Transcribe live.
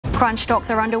Crunch talks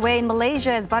are underway in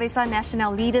Malaysia as Barisan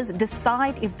Nasional leaders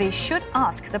decide if they should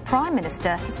ask the Prime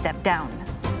Minister to step down.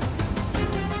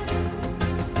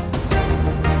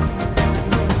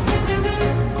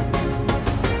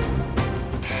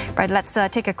 Right, let's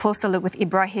take a closer look with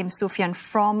Ibrahim Suffian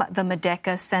from the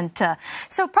Merdeka Center.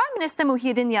 So Prime Minister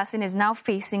Muhyiddin Yassin is now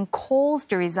facing calls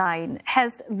to resign.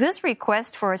 Has this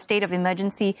request for a state of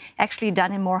emergency actually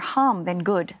done him more harm than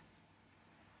good?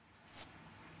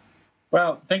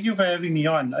 Well, thank you for having me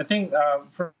on. I think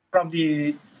from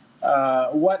the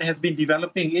what has been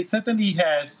developing, it certainly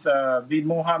has been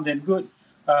more harm than good,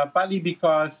 partly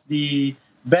because the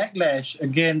backlash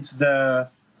against the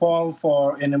call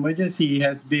for an emergency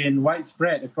has been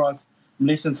widespread across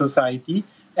Malaysian society.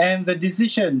 And the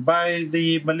decision by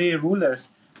the Malay rulers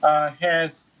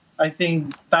has, I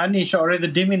think, tarnished or rather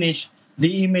diminished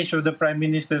the image of the Prime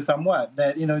Minister somewhat.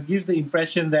 That, gives the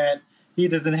impression that he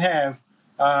doesn't have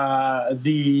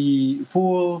the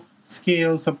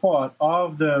full-scale support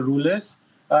of the rulers,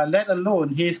 let alone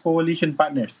his coalition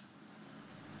partners.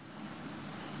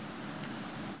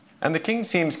 And the King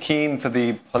seems keen for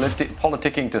the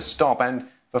politicking to stop and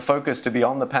for focus to be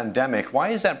on the pandemic. Why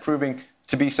is that proving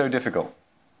to be so difficult?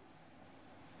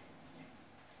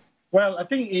 Well, I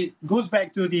think it goes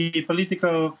back to the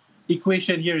political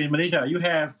equation here in Malaysia. You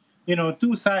have,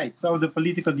 two sides of the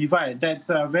political divide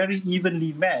that's very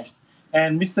evenly matched.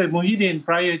 And Mr Muhyiddin,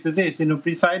 prior to this,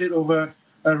 presided over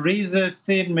a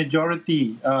razor-thin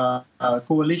majority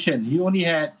coalition. He only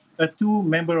had a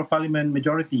two-member of parliament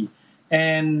majority.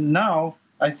 And now,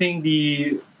 I think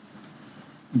the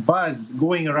buzz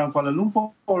going around Kuala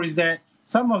Lumpur is that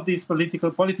some of these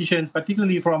politicians,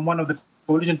 particularly from one of the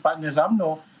coalition partners,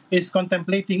 UMNO, is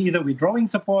contemplating either withdrawing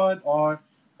support or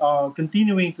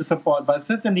continuing to support, but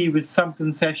certainly with some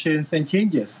concessions and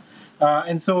changes.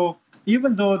 And so,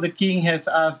 even though the King has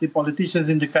asked the politicians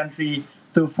in the country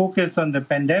to focus on the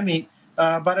pandemic,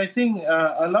 but I think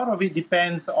a lot of it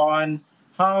depends on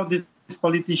how these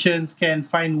politicians can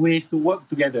find ways to work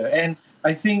together. And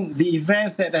I think the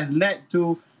events that has led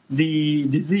to the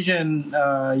decision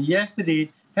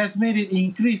yesterday has made it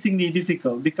increasingly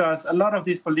difficult because a lot of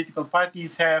these political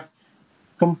parties have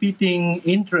competing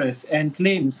interests and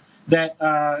claims that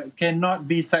cannot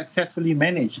be successfully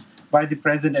managed by the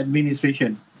present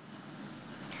administration.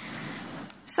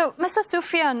 So, Mr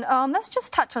Suffian, let's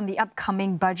just touch on the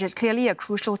upcoming budget, clearly a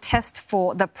crucial test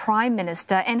for the Prime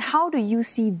Minister. And how do you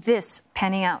see this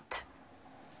panning out?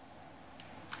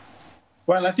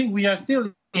 Well, I think we are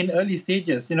still in early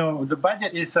stages. The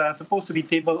budget is supposed to be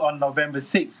tabled on November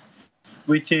 6th,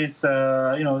 which is,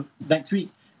 next week.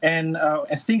 And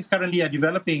as things currently are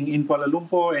developing in Kuala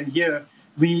Lumpur and here,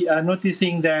 we are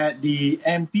noticing that the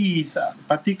MPs,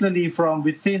 particularly from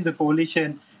within the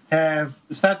coalition, have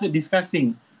started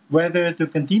discussing whether to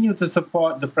continue to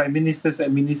support the Prime Minister's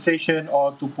administration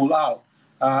or to pull out.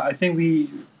 I think we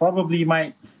probably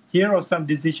might hear of some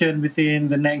decision within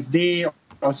the next day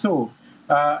or so.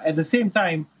 At the same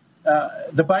time,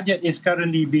 the budget is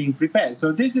currently being prepared.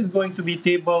 So this is going to be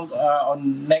tabled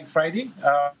on next Friday,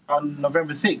 on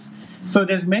November 6th. So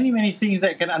there's many things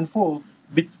that can unfold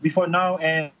before now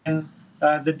and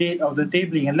the date of the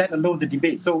tabling, and let alone the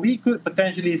debate. So we could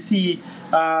potentially see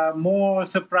more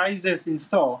surprises in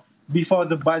store before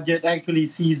the budget actually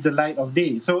sees the light of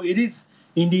day. So it is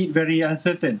indeed very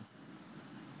uncertain.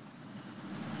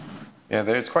 Yeah,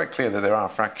 it's quite clear that there are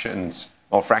fractions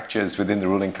or fractures within the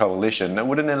ruling coalition. Now,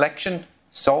 would an election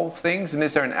solve things? And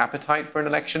is there an appetite for an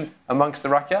election amongst the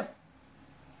Rakyat?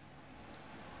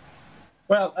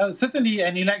 Well, certainly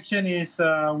an election is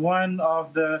one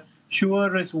of the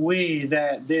surest way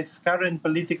that this current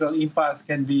political impasse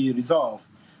can be resolved.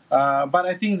 But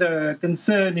I think the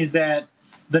concern is that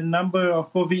the number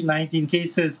of COVID-19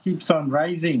 cases keeps on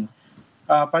rising,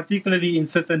 particularly in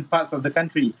certain parts of the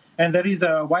country. And there is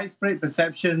a widespread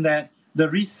perception that the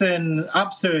recent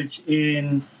upsurge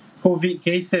in COVID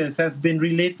cases has been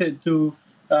related to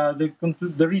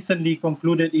the recently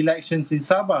concluded elections in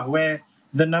Sabah, where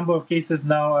the number of cases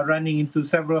now are running into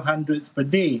several hundreds per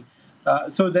day.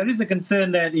 So there is a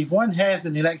concern that if one has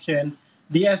an election,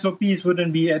 the SOPs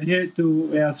wouldn't be adhered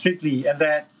to strictly, and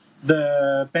that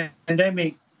the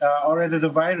pandemic, or rather the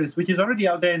virus, which is already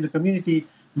out there in the community,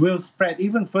 will spread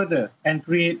even further and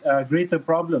create greater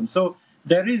problems. So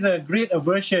there is a great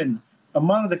aversion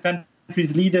among the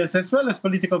country's leaders, as well as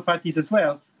political parties as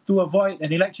well, to avoid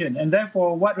an election. And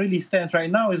therefore, what really stands right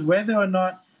now is whether or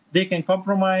not they can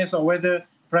compromise, or whether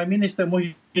Prime Minister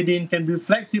Muhyiddin can be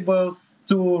flexible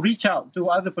to reach out to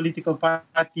other political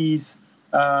parties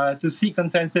to seek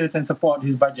consensus and support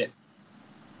his budget.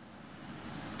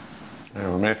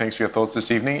 Well, many thanks for your thoughts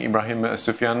this evening. Ibrahim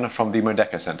Suffian from the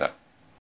Merdeka Center.